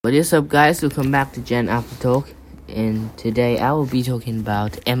What is up, guys? Welcome back to Gen Alpha Talk, and today I will be talking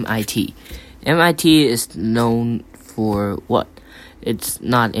about MIT. MIT is known for what? It's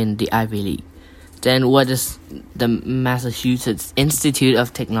not in the Ivy League. Then what is the Massachusetts Institute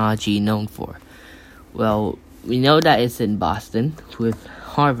of Technology known for? Well, we know that it's in Boston with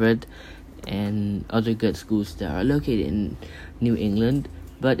Harvard and other good schools that are located in New England,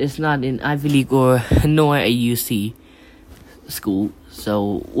 but it's not in Ivy League or nor a UC school.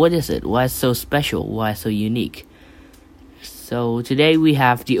 So what is it? Why it's so special? Why so unique? So today we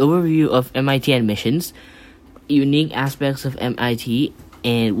have the overview of MIT admissions, unique aspects of MIT,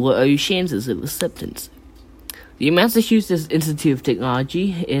 and what are your chances of acceptance. The Massachusetts Institute of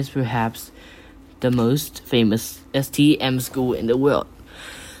Technology is perhaps the most famous STEM school in the world.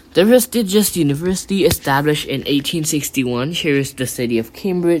 The prestigious university, established in 1861, shares the city of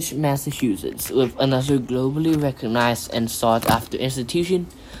Cambridge, Massachusetts, with another globally recognized and sought-after institution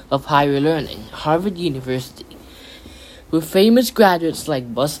of higher learning, Harvard University. With famous graduates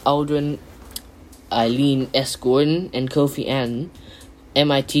like Buzz Aldrin, Eileen S. Gordon, and Kofi Annan,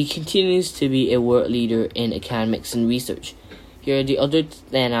 MIT continues to be a world leader in academics and research. Here are the other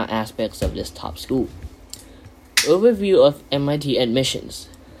standout aspects of this top school. Overview of MIT admissions.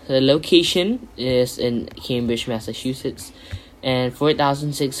 The location is in Cambridge, Massachusetts, and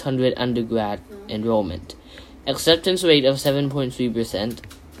 4,600 undergrad enrollment. Acceptance rate of 7.3%,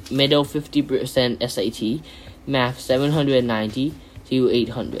 middle 50% SAT, math 790 to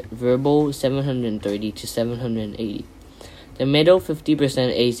 800, verbal 730 to 780. The middle 50%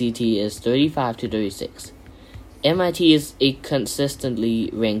 ACT is 35 to 36. MIT is consistently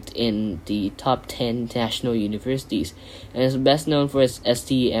ranked in the top 10 national universities and is best known for its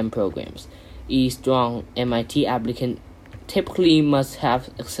STEM programs. A strong MIT applicant typically must have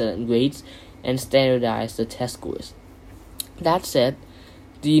excellent grades and standardize the test scores. That said,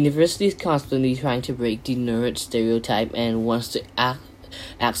 the university is constantly trying to break the nerd stereotype and wants to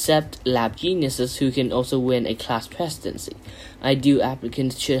accept lab geniuses who can also win a class presidency. Ideal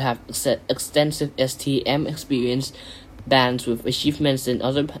applicants should have extensive STEM experience balanced with achievements in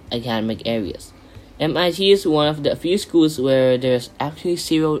other academic areas. MIT is one of the few schools where there's actually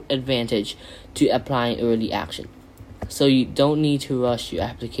zero advantage to applying early action. So you don't need to rush your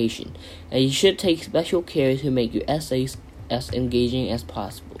application, and you should take special care to make your essays as engaging as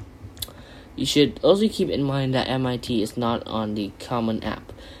possible. You should also keep in mind that MIT is not on the Common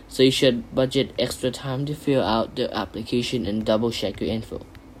App, so you should budget extra time to fill out the application and double-check your info.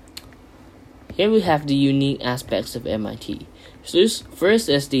 Here we have the unique aspects of MIT. First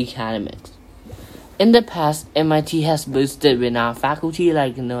is the academics. In the past, MIT has boasted renowned faculty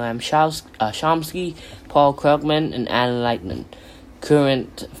like Noam Chomsky, Paul Krugman, and Alan Lightman.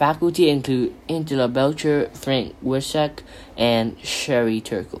 Current faculty include Angela Belcher, Frank Wilczek, and Sherry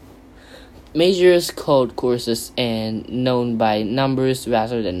Turkle. Majors, called courses and known by numbers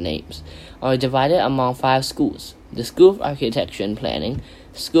rather than names, are divided among 5 schools: the School of Architecture and Planning,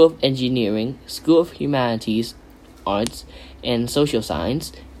 School of Engineering, School of Humanities, Arts, and Social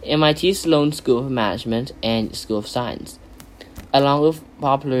Science, MIT Sloan School of Management, and School of Science. Along with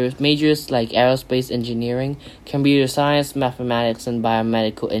popular majors like aerospace engineering, computer science, mathematics, and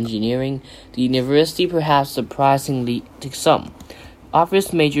biomedical engineering, the university, perhaps surprisingly to some,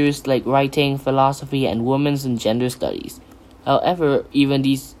 offers majors like writing, philosophy, and women's and gender studies. However, even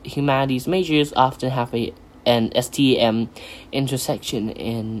these humanities majors often have an STEM intersection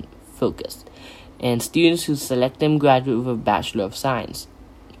in focus, and students who select them graduate with a Bachelor of Science.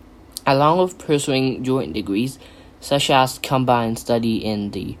 Along with pursuing joint degrees, such as combined study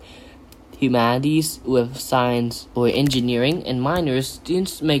in the humanities with science or engineering and minors,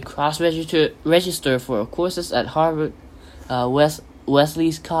 students may cross-register for courses at Harvard,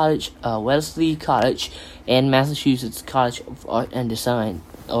 Wesley College, and Massachusetts College of Art and Design,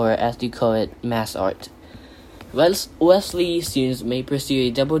 or as they call it, Mass Art. Wesley students may pursue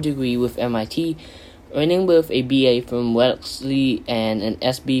a double degree with MIT, earning both a BA from Wesley and an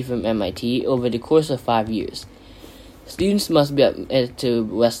SB from MIT over the course of 5 years. Students must be admitted to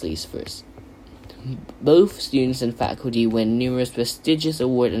Wesley's first. Both students and faculty win numerous prestigious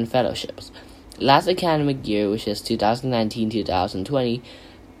awards and fellowships. Last academic year, which is 2019-2020,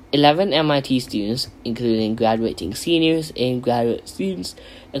 11 MIT students, including graduating seniors and graduate students,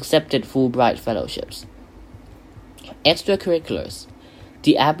 accepted Fulbright fellowships. Extracurriculars.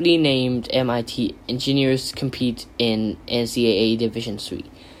 The aptly named MIT Engineers compete in NCAA Division III.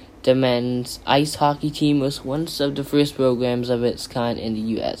 The men's ice hockey team was one of the first programs of its kind in the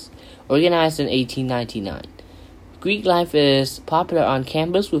U.S., organized in 1899. Greek life is popular on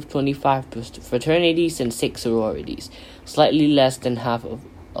campus with 25 fraternities and 6 sororities, slightly less than half of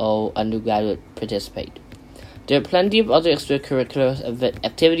all undergraduate participate. There are plenty of other extracurricular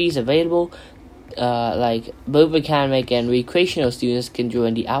activities available, like both academic and recreational students can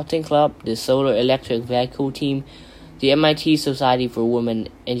join the outing club, the solar electric vehicle team, the MIT Society for Women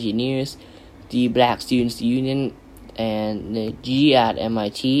Engineers, the Black Students Union, and the G at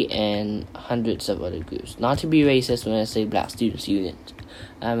MIT, and hundreds of other groups. Not to be racist when I say Black Students Union,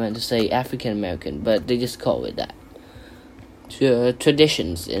 I meant to say African American, but they just call it that.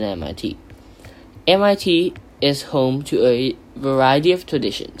 Traditions in MIT. MIT is home to a variety of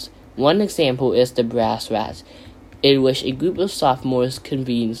traditions. One example is the Brass Rat, in which a group of sophomores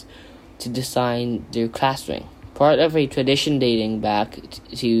convenes to design their class ring, part of a tradition dating back to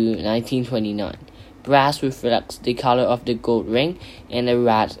 1929. Brass reflects the color of the gold ring, and the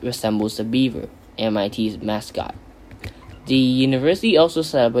rat resembles a beaver, MIT's mascot. The university also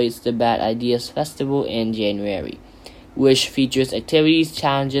celebrates the Bad Ideas Festival in January, which features activities,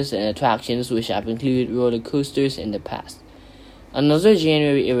 challenges, and attractions which have included roller coasters in the past. Another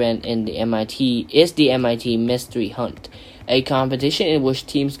January event in the MIT is the MIT Mystery Hunt, a competition in which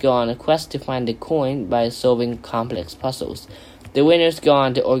teams go on a quest to find a coin by solving complex puzzles. The winners go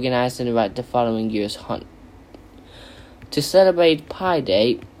on to organize and write the following year's hunt. To celebrate Pi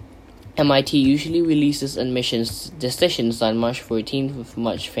Day, MIT usually releases admissions decisions on March 14th with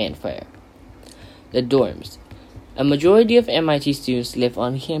much fanfare. The dorms. A majority of MIT students live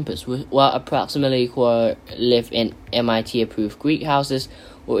on campus, while approximately a quarter live in MIT-approved Greek houses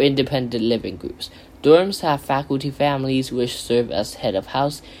or independent living groups. Dorms have faculty families which serve as head of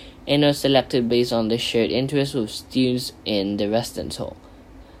house and are selected based on the shared interests with students in the residence hall.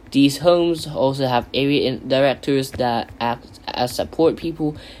 These homes also have area directors that act as support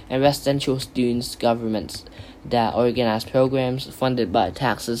people and residential students' governments that organize programs funded by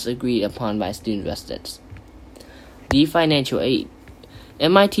taxes agreed upon by student residents. The financial aid.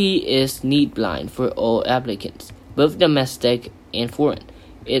 MIT is need blind for all applicants, both domestic and foreign.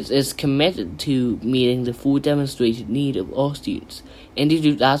 It is committed to meeting the full demonstrated need of all students. In the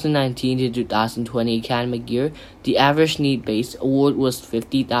 2019 to 2020 academic year, the average need-based award was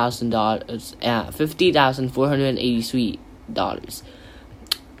 $50,483,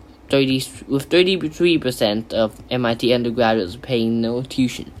 with 33% of MIT undergraduates paying no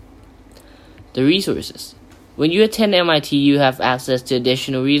tuition. The resources. When you attend MIT, you have access to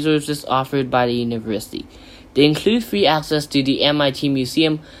additional resources offered by the university. They include free access to the MIT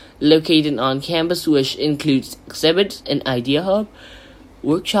Museum located on campus, which includes exhibits, an idea hub,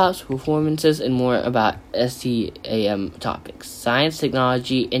 workshops, performances, and more about STEM topics: science,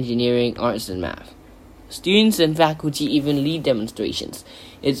 technology, engineering, arts, and math. Students and faculty even lead demonstrations.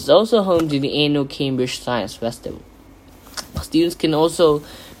 It is also home to the annual Cambridge Science Festival. Students can also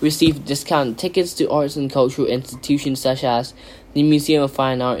receive discounted tickets to arts and cultural institutions such as the Museum of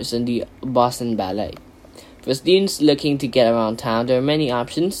Fine Arts and the Boston Ballet. For students looking to get around town, there are many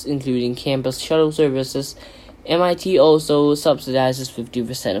options, including campus shuttle services. MIT also subsidizes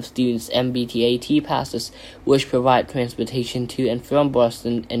 50% of students' MBTA T passes, which provide transportation to and from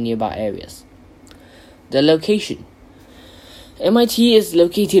Boston and nearby areas. The location. MIT is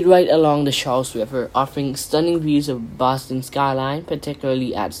located right along the Charles River, offering stunning views of Boston skyline,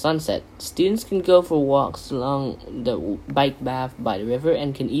 particularly at sunset. Students can go for walks along the bike path by the river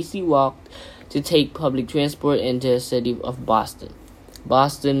and can easily walk to take public transport into the city of Boston.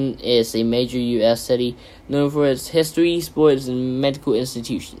 Boston is a major U.S. city known for its history, sports, and medical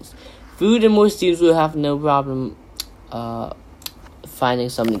institutions. Food and more students will have no problem finding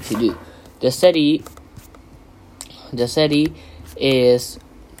something to do. The city is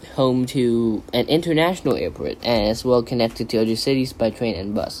home to an international airport and is well connected to other cities by train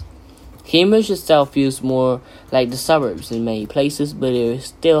and bus. Cambridge itself feels more like the suburbs in many places, but there are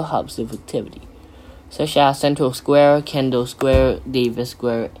still hubs of activity, such as Central Square, Kendall Square, Davis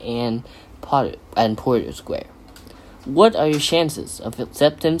Square, and Porter Square. What are your chances of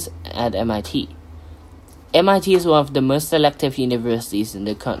acceptance at MIT? MIT is one of the most selective universities in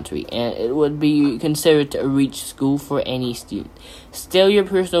the country, and it would be considered a reach school for any student. Still, your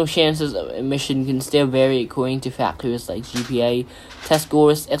personal chances of admission can still vary according to factors like GPA, test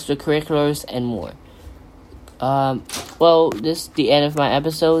scores, extracurriculars, and more. This is the end of my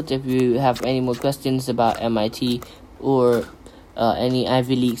episode. If you have any more questions about MIT or any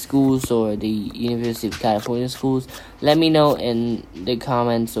Ivy League schools or the University of California schools, let me know in the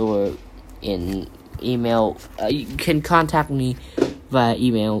comments or in email. You can contact me via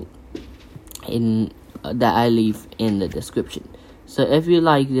email that I leave in the description. So if you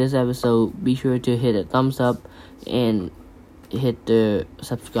like this episode, be sure to hit a thumbs up and hit the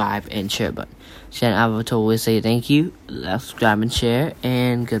subscribe and share button. Jen Avatar will say thank you, subscribe and share,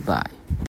 and goodbye.